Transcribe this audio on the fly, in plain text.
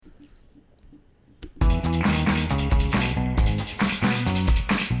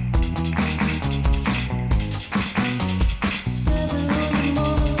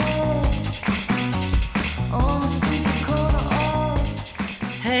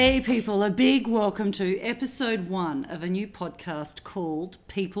Hey people, a big welcome to episode 1 of a new podcast called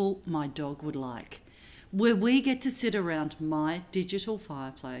People My Dog Would Like, where we get to sit around my digital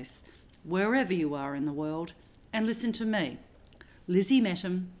fireplace, wherever you are in the world, and listen to me, Lizzie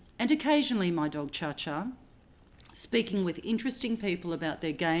Metham, and occasionally my dog Cha-Cha, speaking with interesting people about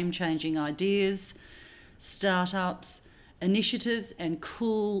their game-changing ideas, startups, initiatives, and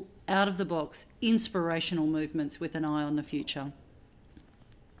cool, out-of-the-box, inspirational movements with an eye on the future.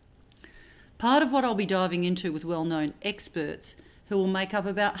 Part of what I'll be diving into with well-known experts, who will make up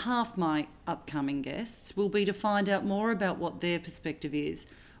about half my upcoming guests, will be to find out more about what their perspective is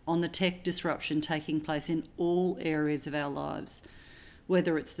on the tech disruption taking place in all areas of our lives,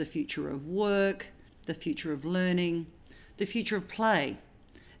 whether it's the future of work, the future of learning, the future of play,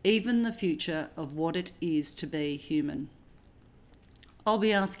 even the future of what it is to be human. I'll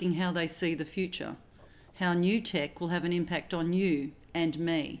be asking how they see the future, how new tech will have an impact on you and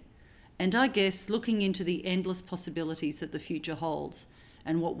me, and I guess looking into the endless possibilities that the future holds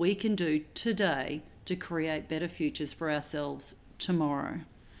and what we can do today to create better futures for ourselves tomorrow.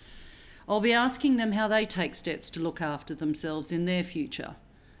 I'll be asking them how they take steps to look after themselves in their future,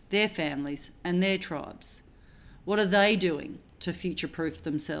 their families and their tribes. What are they doing to future-proof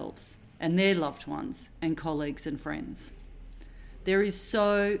themselves and their loved ones and colleagues and friends? There is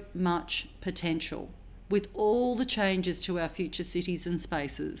so much potential with all the changes to our future cities and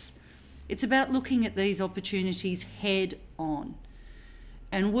spaces. It's about looking at these opportunities head on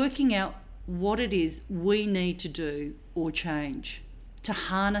and working out what it is we need to do or change to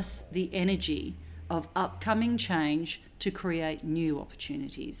harness the energy of upcoming change to create new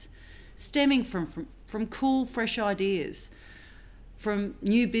opportunities, stemming from cool, fresh ideas, from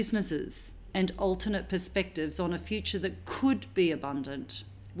new businesses and alternate perspectives on a future that could be abundant,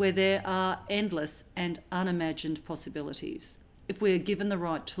 where there are endless and unimagined possibilities, if we are given the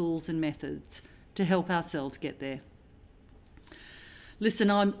right tools and methods to help ourselves get there. Listen,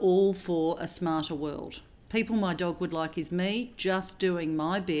 I'm all for a smarter world. People My Dog Would Like is me just doing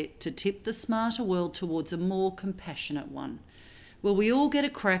my bit to tip the smarter world towards a more compassionate one, where we all get a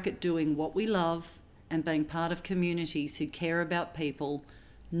crack at doing what we love and being part of communities who care about people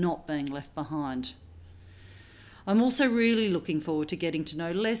not being left behind. I'm also really looking forward to getting to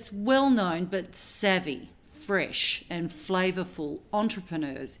know less well-known but savvy, fresh and flavourful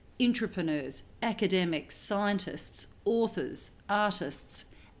entrepreneurs, intrapreneurs, academics, scientists, authors, artists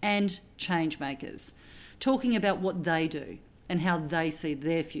and change makers, talking about what they do and how they see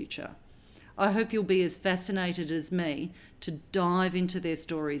their future. I hope you'll be as fascinated as me to dive into their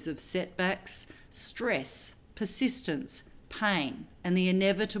stories of setbacks, stress, persistence, pain and the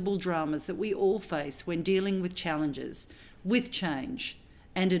inevitable dramas that we all face when dealing with challenges, with change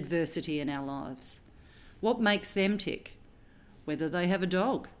and adversity in our lives. What makes them tick? Whether they have a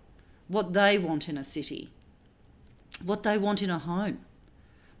dog, what they want in a city, what they want in a home,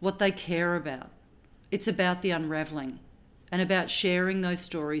 what they care about. It's about the unravelling and about sharing those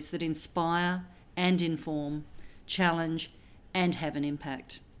stories that inspire and inform, challenge and have an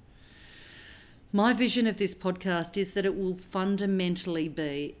impact. My vision of this podcast is that it will fundamentally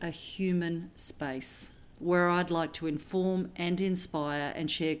be a human space where I'd like to inform and inspire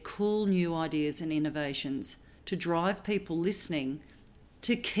and share cool new ideas and innovations to drive people listening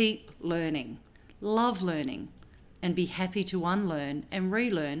to keep learning, love learning, and be happy to unlearn and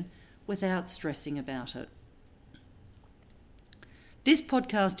relearn without stressing about it. This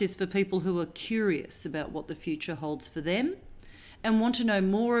podcast is for people who are curious about what the future holds for them and want to know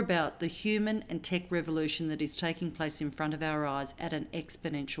more about the human and tech revolution that is taking place in front of our eyes at an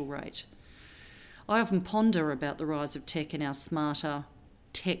exponential rate. I often ponder about the rise of tech in our smarter,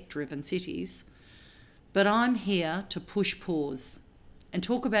 tech-driven cities, but I'm here to push pause and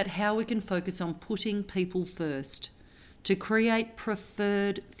talk about how we can focus on putting people first to create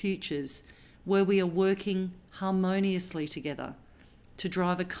preferred futures where we are working harmoniously together to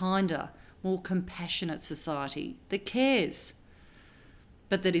drive a kinder, more compassionate society that cares,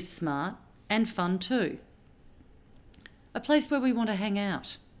 but that is smart and fun too. A place where we want to hang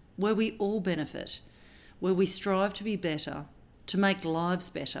out, where we all benefit, where we strive to be better, to make lives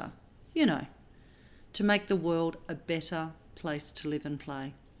better, to make the world a better place to live and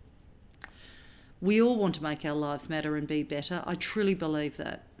play. We all want to make our lives matter and be better. I truly believe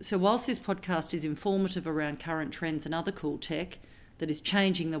that. So whilst this podcast is informative around current trends and other cool tech that is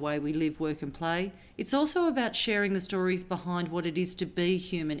changing the way we live, work and play, it's also about sharing the stories behind what it is to be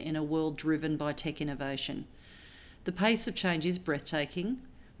human in a world driven by tech innovation. The pace of change is breathtaking.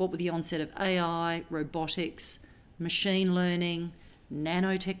 What with the onset of AI, robotics, machine learning,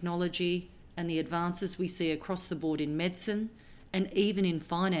 nanotechnology, and the advances we see across the board in medicine, and even in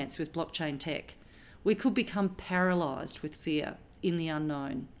finance with blockchain tech. We could become paralysed with fear in the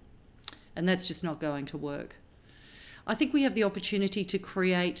unknown, and that's just not going to work. I think we have the opportunity to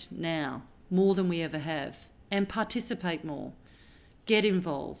create now more than we ever have and participate more, get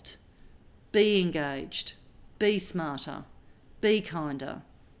involved, be engaged, be smarter, be kinder,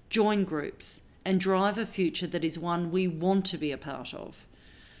 join groups, and drive a future that is one we want to be a part of.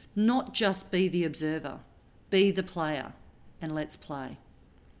 Not just be the observer, be the player, and let's play.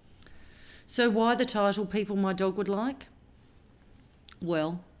 So why the title People My Dog Would Like?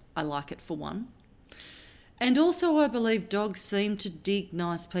 Well, I like it for one. And also I believe dogs seem to dig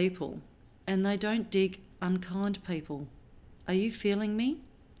nice people, and they don't dig unkind people. Are you feeling me?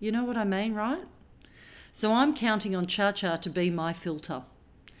 You know what I mean, right? So I'm counting on Cha-Cha to be my filter.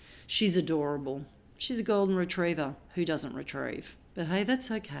 She's adorable. She's a golden retriever who doesn't retrieve. But hey,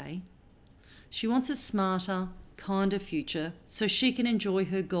 that's okay. She wants a smarter, kinder future so she can enjoy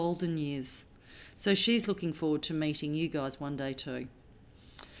her golden years. So she's looking forward to meeting you guys one day too.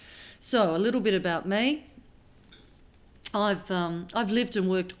 So a little bit about me. I've lived and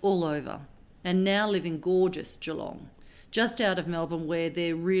worked all over and now live in gorgeous Geelong, just out of Melbourne, where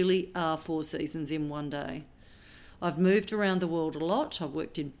there really are 4 seasons in one day. I've moved around the world a lot. I've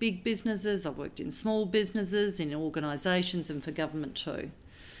worked in big businesses, I've worked in small businesses, in organisations and for government too.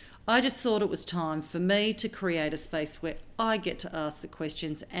 I just thought it was time for me to create a space where I get to ask the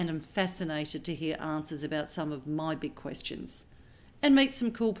questions and am fascinated to hear answers about some of my big questions and meet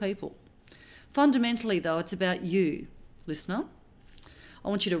some cool people. Fundamentally though, it's about you, listener. I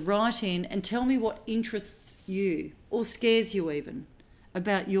want you to write in and tell me what interests you or scares you even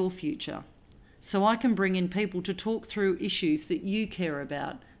about your future, so I can bring in people to talk through issues that you care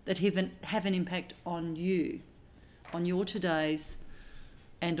about that have an impact on you, on your todays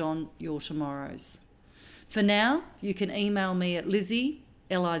and on your tomorrows. For now, you can email me at Lizzie,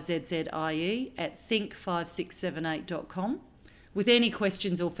 Lizzie, at think5678.com with any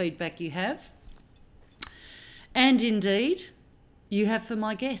questions or feedback you have. And indeed, you have for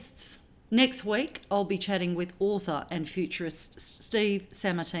my guests. Next week, I'll be chatting with author and futurist Steve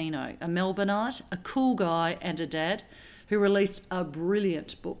Sammartino, a Melbourneite, a cool guy and a dad who released a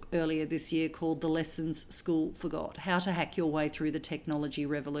brilliant book earlier this year called The Lessons School Forgot: How to Hack Your Way Through the Technology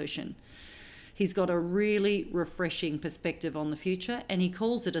Revolution. He's got a really refreshing perspective on the future, and he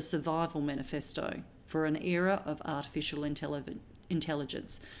calls it a survival manifesto for an era of artificial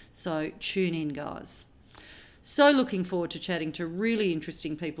intelligence. So tune in, guys. So looking forward to chatting to really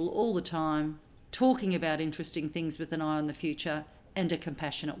interesting people all the time, talking about interesting things with an eye on the future, and a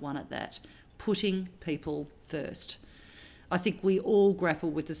compassionate one at that, putting people first. I think we all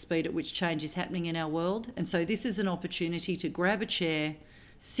grapple with the speed at which change is happening in our world, and so this is an opportunity to grab a chair,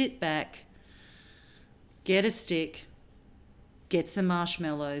 sit back, get a stick, get some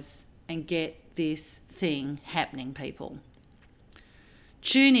marshmallows, and get this thing happening, people.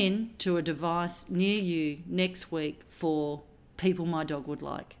 Tune in to a device near you next week for People My Dog Would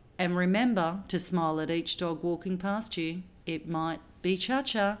Like. And remember to smile at each dog walking past you. It might be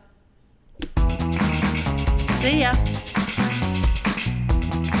Cha-Cha. See ya.